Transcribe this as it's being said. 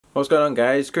What's going on,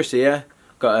 guys? Chris here.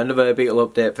 Got another Beetle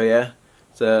update for you.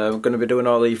 So I'm going to be doing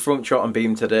all the front shot and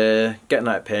beam today, getting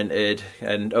that painted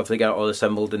and hopefully get it all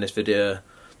assembled in this video.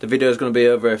 The video is going to be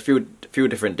over a few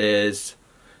different days,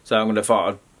 so I'm going to thought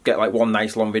I'd get like one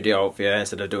nice long video out for you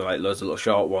instead of doing like loads of little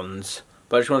short ones.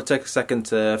 But I just want to take a second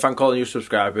to thank all new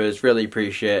subscribers, really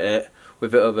appreciate it.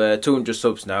 We've hit over 200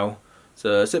 subs now,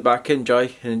 so sit back,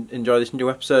 enjoy this new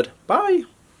episode. Bye!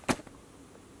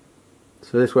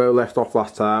 So this is where we left off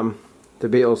last time. The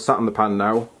Beetle's sat in the pan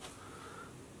now.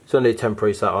 It's only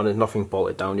temporary sat on, there's nothing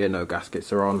bolted down yet, no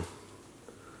gaskets are on.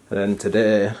 And then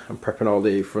today I'm prepping all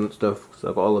the front stuff. So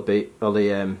I've got all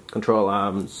the control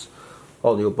arms,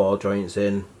 all new ball joints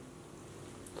in.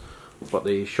 I've got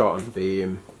the shot and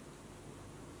beam,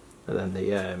 and then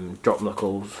the drop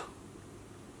knuckles.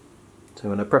 So I'm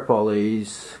going to prep all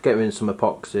these, get them in some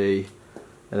epoxy,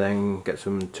 and then get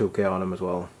some 2K on them as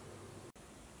well.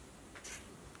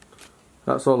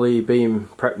 That's all the beam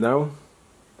prep now.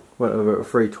 Went over at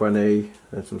 320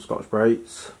 and some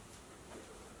Scotch-Brites.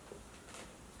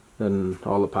 Then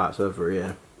all the parts over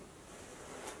here.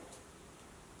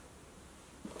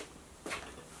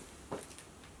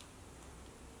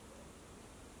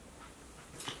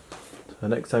 So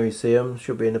next time you see them,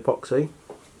 should be in epoxy.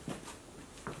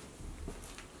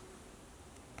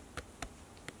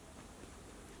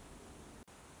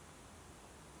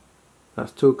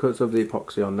 That's 2 coats of the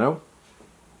epoxy on now.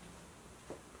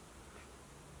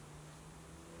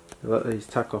 Let these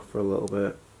tack off for a little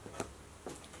bit,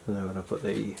 and then I'm going to put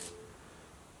the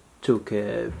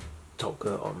 2K top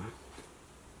coat on.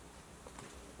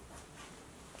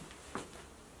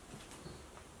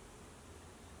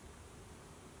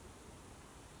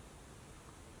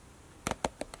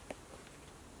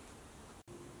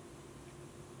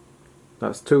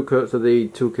 That's 2 coats of the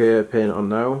 2K paint on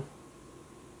now.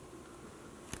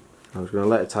 I'm just going to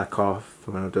let it tack off.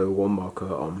 I'm going to do one more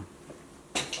coat on.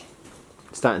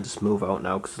 It's starting to smooth out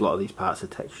now because a lot of these parts are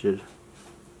textured.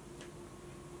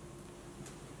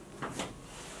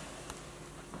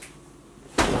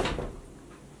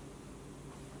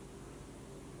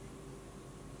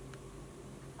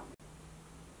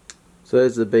 So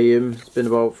there's the beam. It's been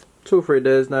about 2 or 3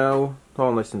 days now,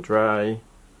 all nice and dry.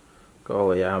 Got all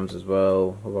the arms as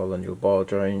well, with all the new ball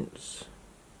joints.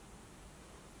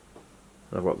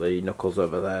 And I've got the knuckles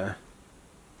over there.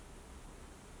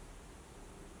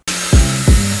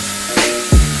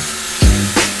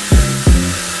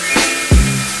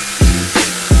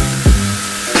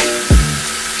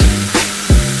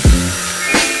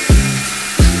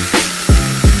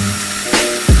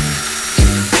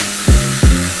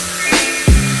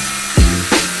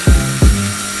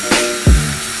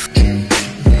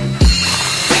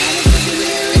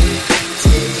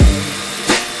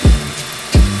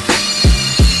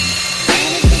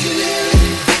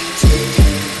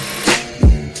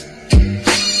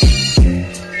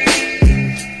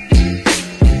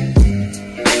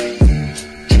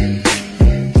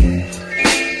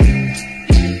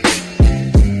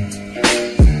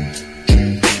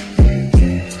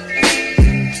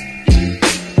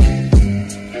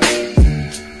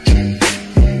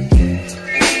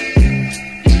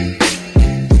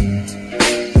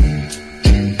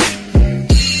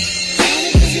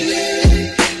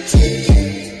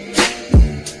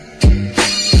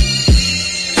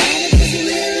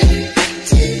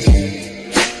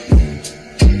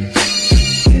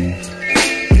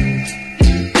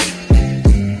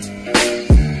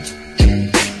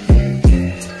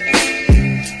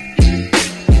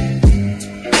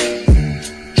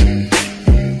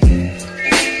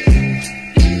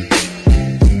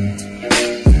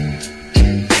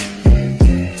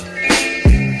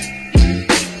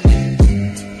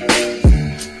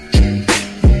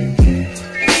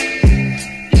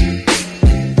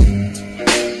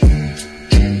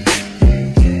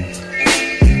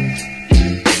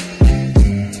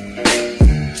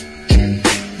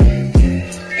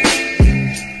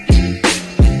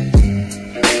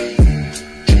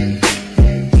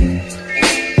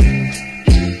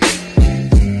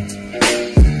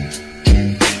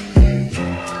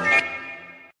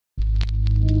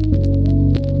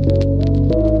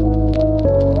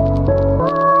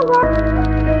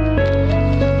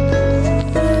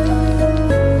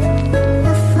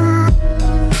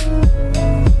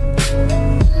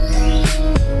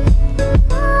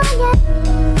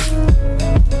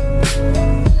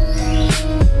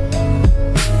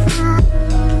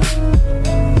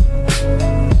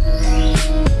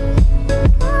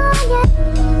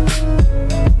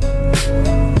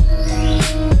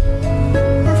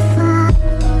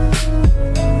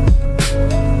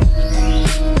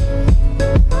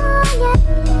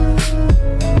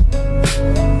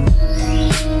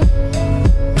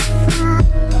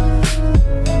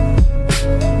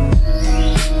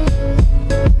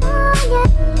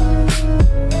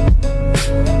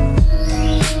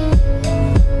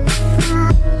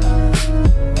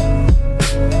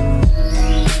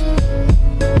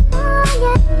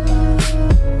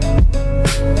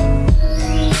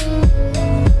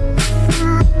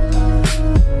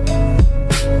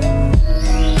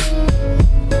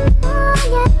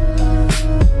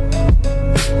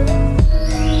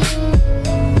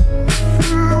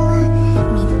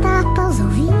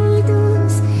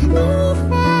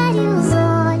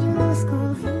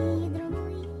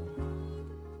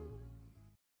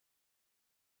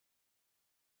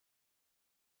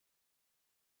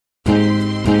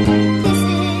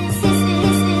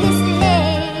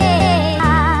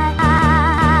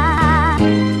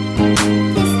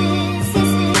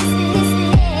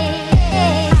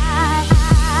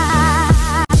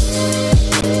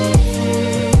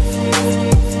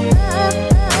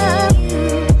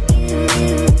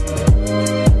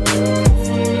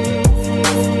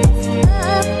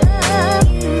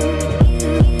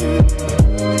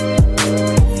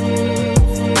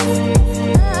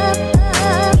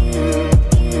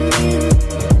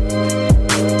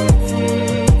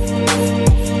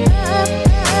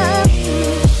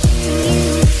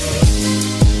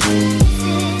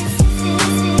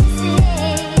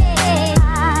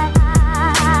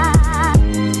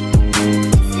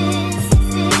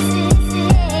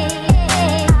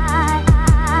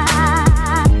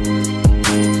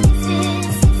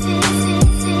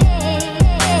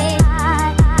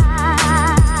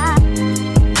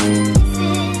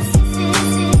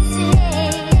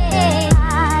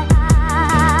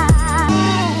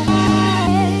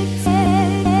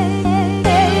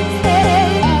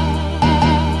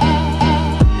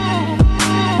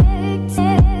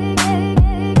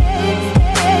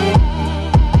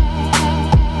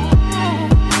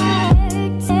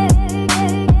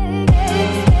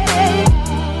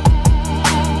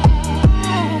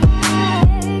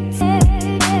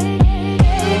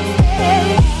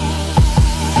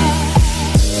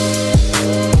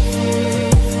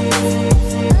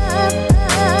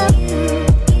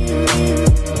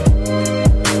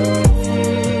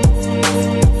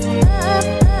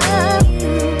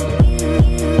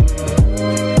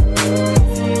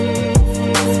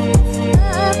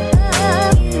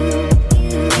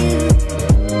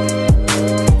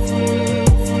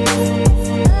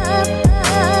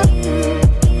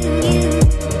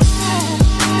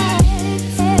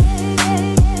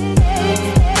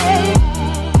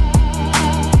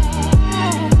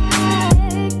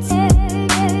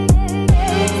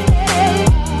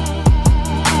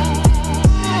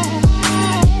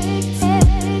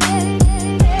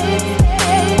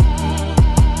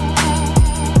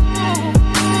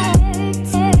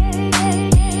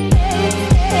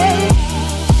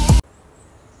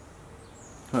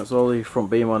 That's all the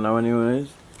front beam on now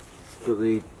anyways. Got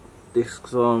the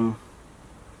discs on.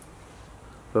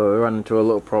 But we ran into a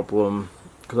little problem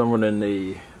because I'm running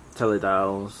the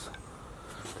teledials.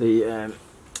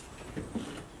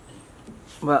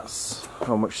 That's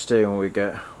how much steering we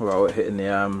get without it hitting the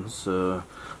arms, so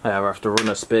I either have to run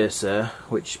a spacer,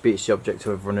 which beats the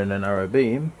objective of running a narrow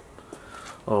beam,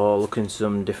 or look into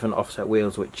some different offset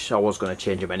wheels, which I was going to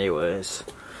change them anyways.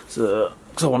 So,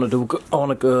 cause I want to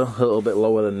go a little bit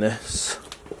lower than this,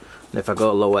 and if I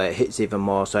go lower it hits even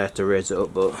more, so I have to raise it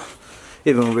up. But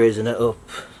even raising it up,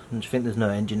 I think there's no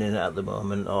engine in it at the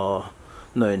moment, or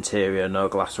no interior, no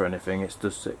glass or anything. It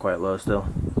does sit quite low still.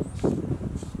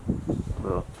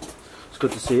 But it's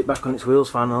good to see it back on its wheels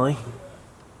finally.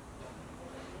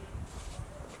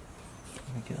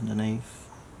 Let me get underneath.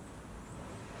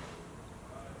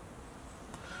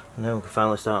 And then we can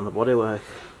finally start on the bodywork.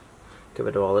 Get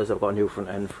rid of all this. I've got a new front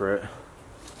end for it.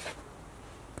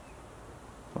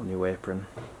 Got a new apron.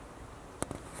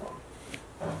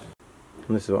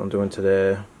 And this is what I'm doing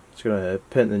today. Just gonna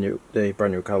paint the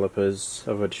brand new calipers.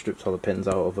 I've already stripped all the pins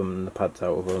out of them and the pads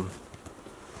out of them.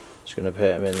 Just gonna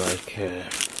paint them in like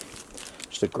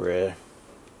just a grey.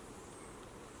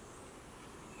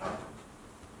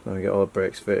 Then we get all the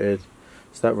brakes fitted.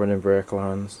 Start running brake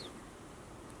lines.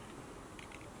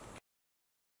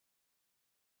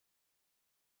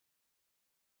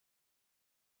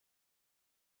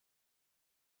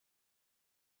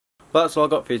 Well, that's all I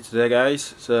got for you today,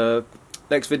 guys. So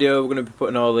next video we're going to be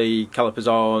putting all the calipers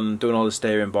on, doing all the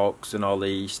steering box and all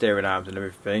the steering arms and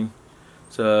everything.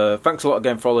 So thanks a lot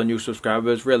again for all the new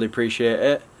subscribers, really appreciate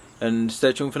it, and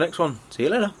stay tuned for the next one. See you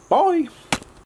later, bye!